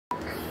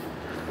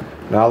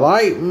Now,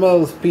 like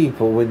most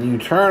people, when you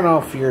turn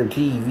off your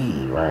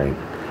TV, right,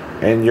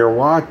 and you're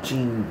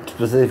watching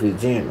specific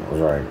channels,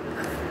 right,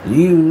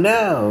 you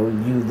know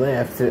you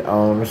left it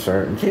on a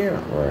certain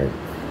channel, right?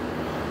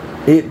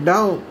 It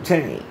don't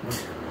change.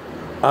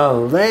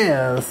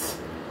 Unless,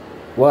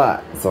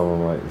 what?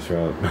 Someone might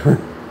show up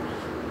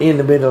in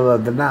the middle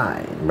of the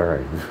night,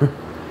 right?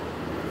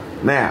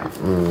 Now,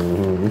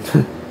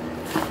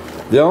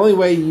 the only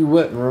way you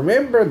wouldn't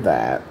remember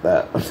that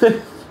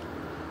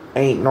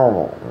ain't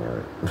normal,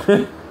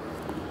 right?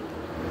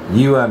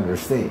 You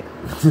understand.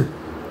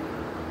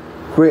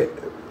 Quit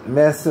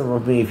messing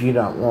with me if you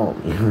don't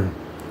want me.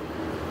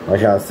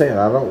 Like I said,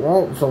 I don't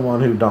want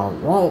someone who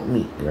don't want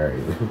me, right?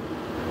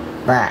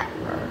 Back,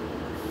 right?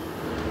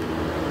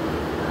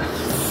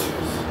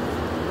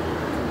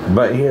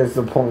 But here's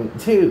the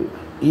point too.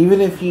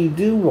 Even if you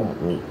do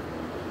want me,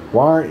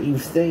 why aren't you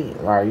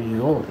staying? Why are you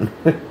going?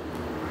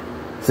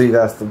 See,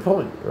 that's the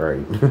point,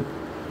 right?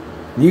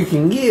 You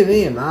can get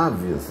in,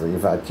 obviously,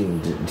 if I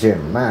change it to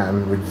channel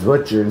 9, which is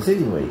what you're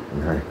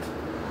insinuating, right?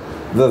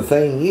 The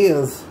thing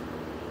is,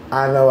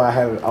 I know I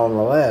had it on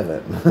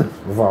 11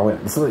 before I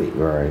went to sleep,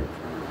 right?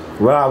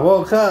 When I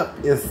woke up,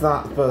 it's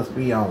not supposed to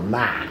be on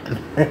 9.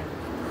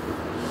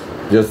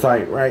 Just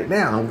like right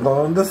now, I'm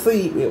going to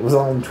sleep, it was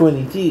on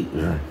 22.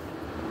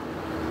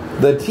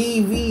 The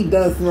TV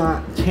does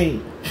not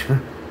change.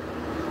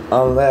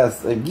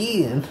 Unless,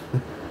 again,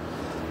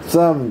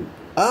 some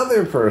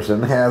other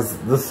person has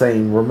the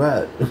same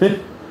remote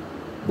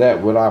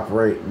that would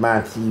operate my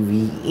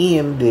TV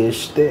and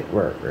Dish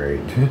Network, right?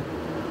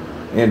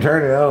 And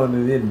turn it on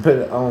and then put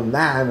it on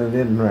 9 and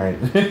then, right?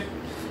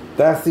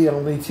 That's the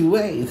only two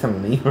ways,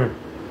 honey.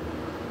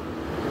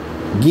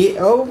 Get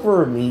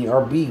over me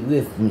or be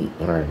with me,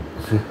 right?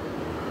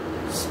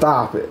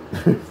 Stop it.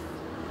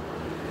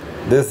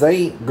 This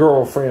ain't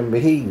girlfriend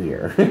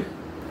behavior.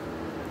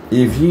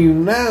 If you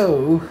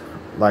know,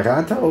 like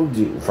I told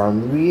you from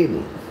the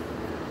beginning,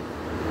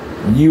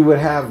 you would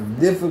have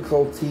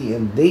difficulty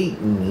in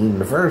dating me in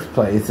the first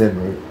place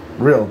in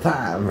real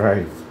time,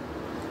 right?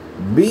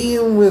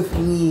 Being with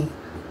me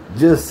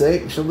just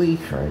sexually,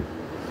 right?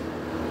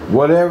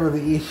 Whatever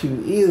the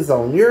issue is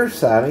on your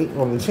side ain't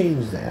going to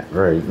change that,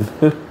 right?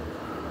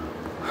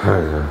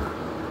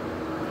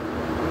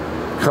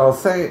 Because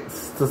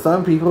sex, to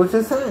some people, it's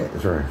just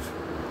sex, right?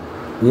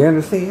 You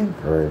understand?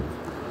 Right.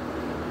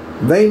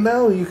 They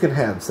know you can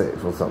have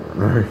sex with someone,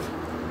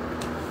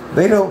 right?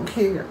 They don't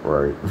care,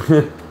 right?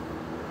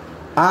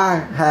 I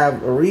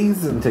have a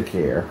reason to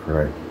care,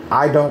 right?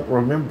 I don't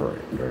remember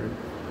it, right?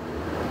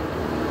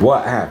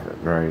 What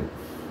happened, right?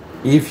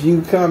 If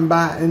you come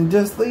by and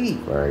just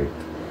leave, right?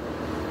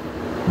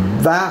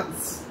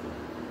 That's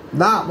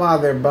not why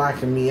they're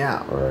blacking me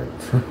out, right?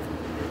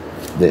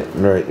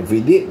 Right? If we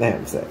didn't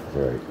have sex,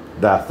 right?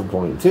 That's the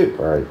point too,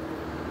 right?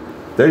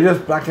 They're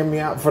just blacking me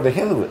out for the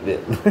hell of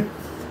it, then.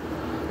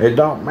 It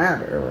don't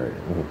matter, right?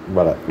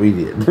 But we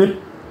did.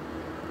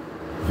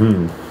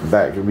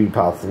 That could be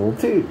possible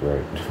too,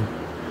 right?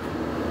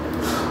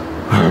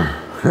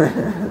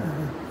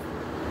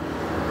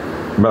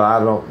 But I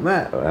don't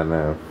know. I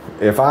know.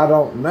 If I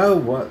don't know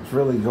what's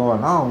really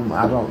going on,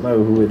 I don't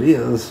know who it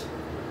is.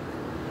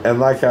 And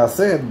like I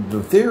said,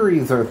 the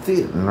theories are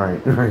thin,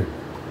 right? I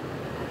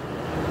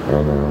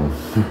know.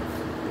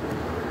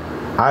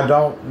 I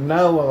don't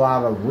know a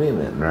lot of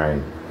women,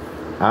 right?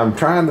 I'm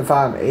trying to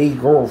find a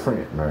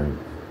girlfriend, right?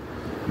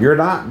 You're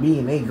not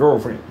being a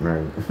girlfriend,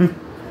 right?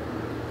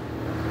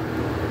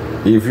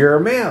 If you're a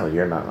male,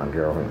 you're not my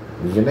girlfriend.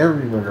 You can never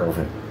be my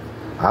girlfriend.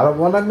 I don't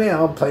want a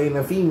male playing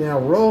a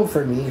female role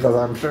for me because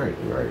I'm straight,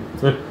 right?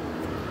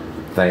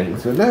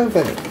 Thanks, but no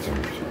thanks.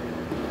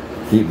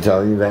 Keep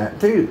telling you that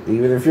too,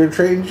 even if you're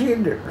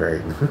transgender,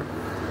 right?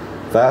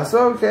 That's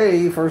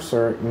okay for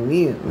certain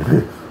men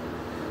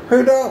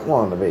who don't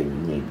want a baby,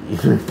 maybe.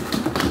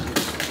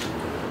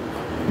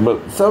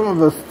 But some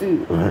of us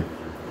do.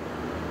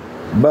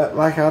 But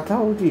like I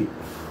told you,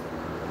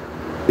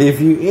 if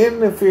you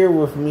interfere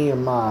with me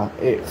and my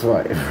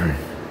ex-wife,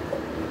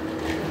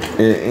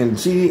 and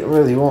she didn't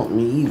really want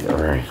me either,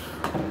 right?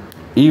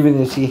 Even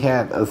if she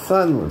had a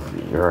son with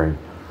me, right?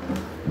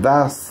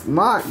 That's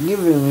not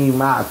giving me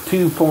my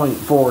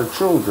 2.4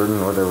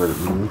 children, whatever it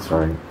means,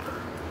 right?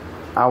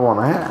 I want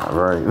to have,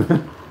 right?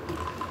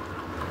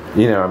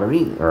 You know what I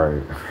mean,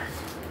 right?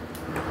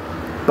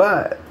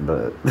 But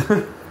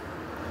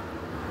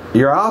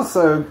you're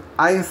also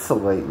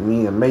isolating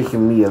me and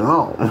making me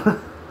alone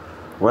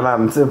when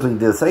I'm simply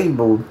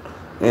disabled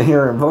and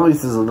hearing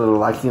voices a little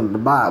like in the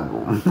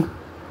Bible.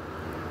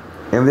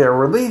 And they're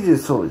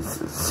religious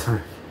voices.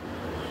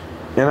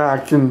 And I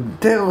can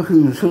tell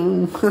who's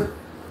whom.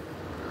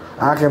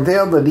 I can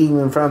tell the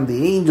demon from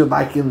the angel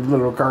like in the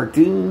little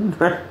cartoon.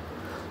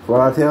 Well,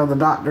 I tell the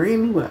doctor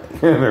anyway.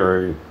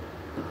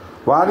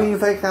 Why do you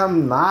think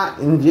I'm not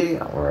in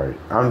jail, right?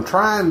 I'm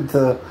trying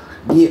to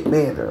get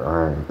better,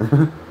 right?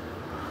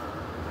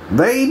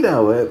 They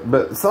know it,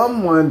 but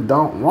someone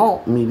don't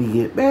want me to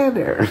get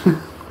better.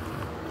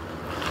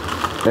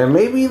 And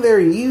maybe they're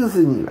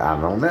using you. I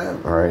don't know,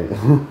 right?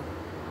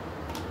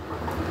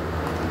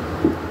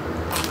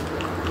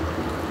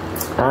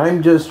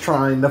 I'm just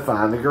trying to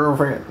find a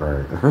girlfriend,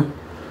 right?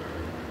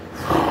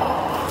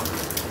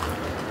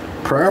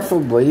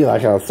 Preferably,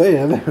 like I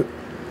said,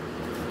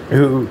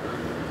 who,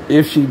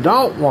 if she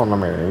don't want to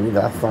marry you,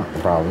 that's not the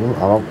problem. I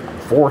don't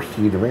force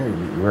you to marry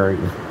you, right?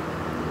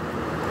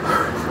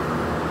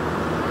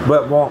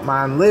 But won't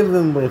mind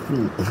living with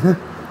me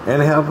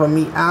and helping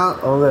me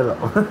out a little.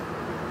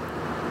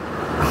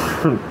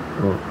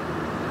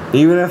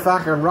 Even if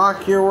I can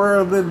rock your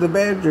world in the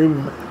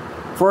bedroom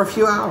for a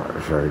few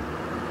hours, right?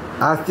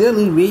 I still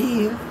need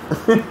me.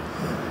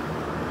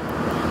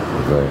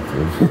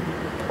 Exactly.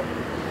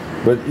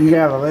 But you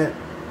gotta let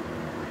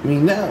me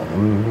know.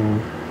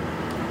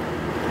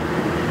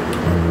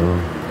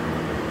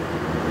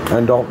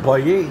 And don't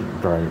play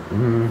games, right?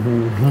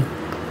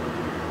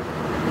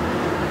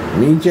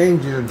 Me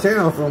changing the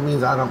telephone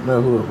means I don't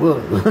know who it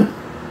was.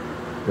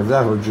 Because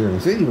that's what you're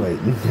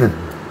insinuating.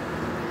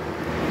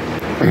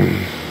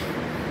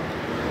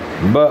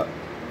 But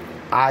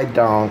I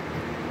don't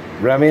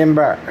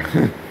remember.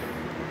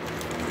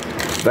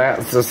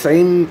 That's the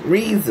same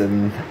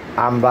reason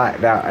I'm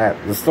blacked out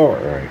at the store.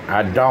 Right?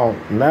 I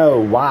don't know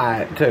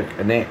why it took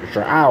an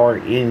extra hour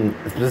in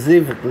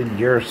specifically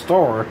your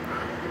store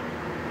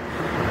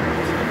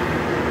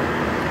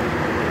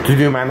to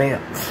do my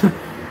nails.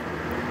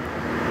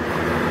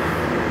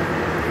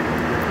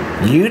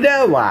 You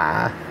know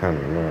why.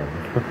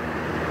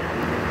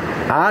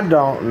 I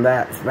don't, and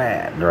that's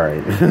bad,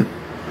 right?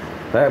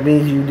 That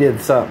means you did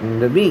something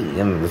to me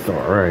in the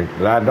store, right?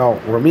 That I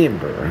don't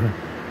remember.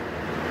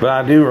 But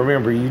I do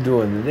remember you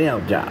doing the nail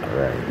job,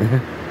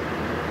 right?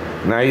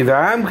 Now either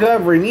I'm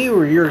covering you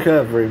or you're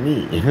covering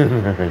me.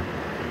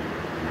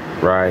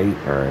 Right?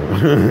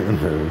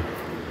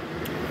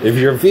 If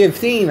you're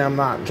 15, I'm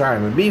not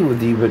trying to be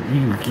with you, but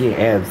you can't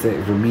have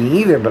sex with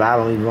me either, but I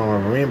don't even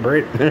want to remember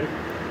it.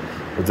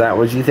 Is that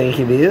what you think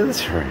it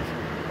is? Right.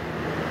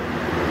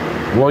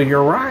 Well,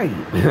 you're right.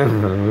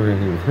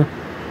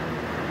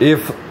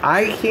 If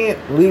I can't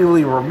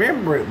legally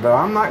remember it, though,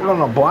 I'm not going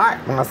to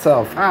black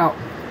myself out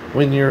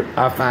when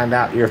I find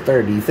out you're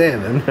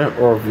 37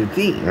 or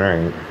 15,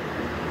 right?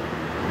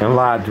 And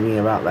lied to me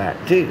about that,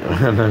 too.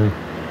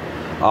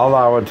 All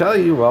I would tell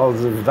you, well,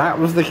 is if that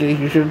was the case,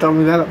 you should have told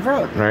me that up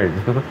front, right?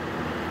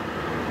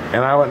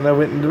 And I wouldn't have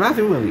went in the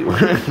bathroom with you.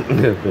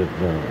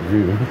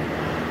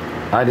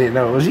 I didn't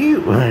know it was you,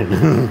 right?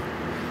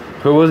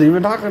 Who was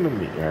even talking to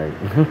me, right?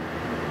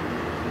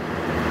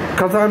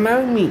 Because I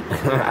know me.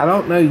 I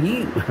don't know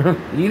you.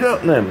 You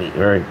don't know me,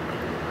 right?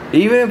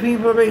 Even if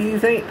people make you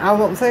think I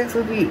want sex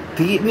with you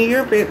to get into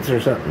your pits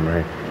or something,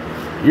 right?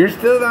 You're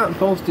still not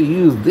supposed to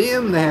use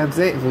them to have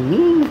sex with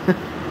me.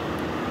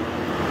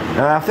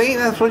 And I think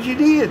that's what you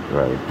did,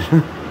 right?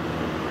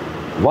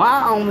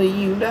 Why only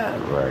you know,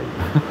 right?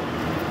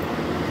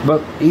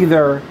 But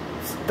either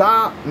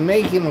stop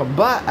making a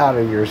butt out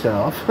of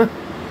yourself,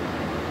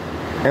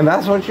 and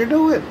that's what you're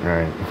doing,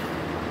 right?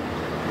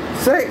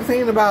 Sex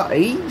ain't about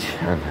age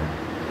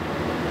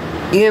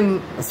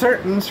in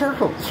certain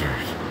circles,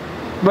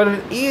 but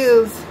it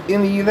is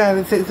in the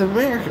United States of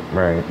America,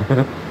 right?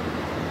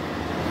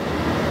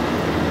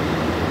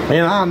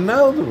 And I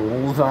know the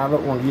rules, so I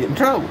don't want to get in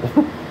trouble.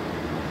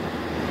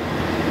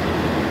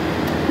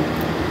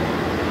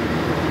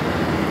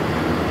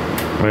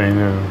 I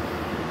know.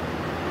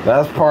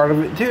 That's part of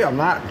it too. I'm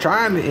not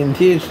trying to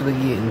intentionally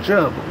get in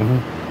trouble.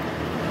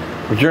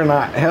 But you're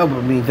not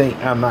helping me think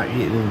I'm not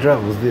getting in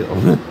trouble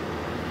still.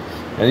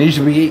 And you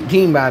should be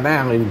 18 by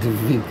now, even to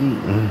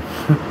 15.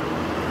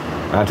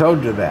 I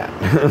told you that.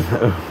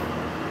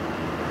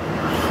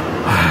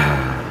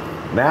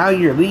 Now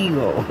you're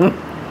legal.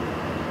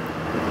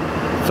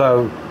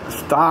 So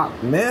stop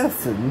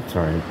messing,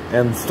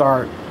 and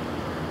start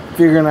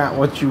figuring out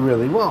what you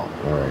really want.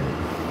 Right.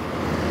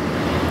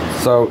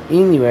 So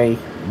anyway,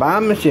 bye,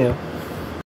 Michelle.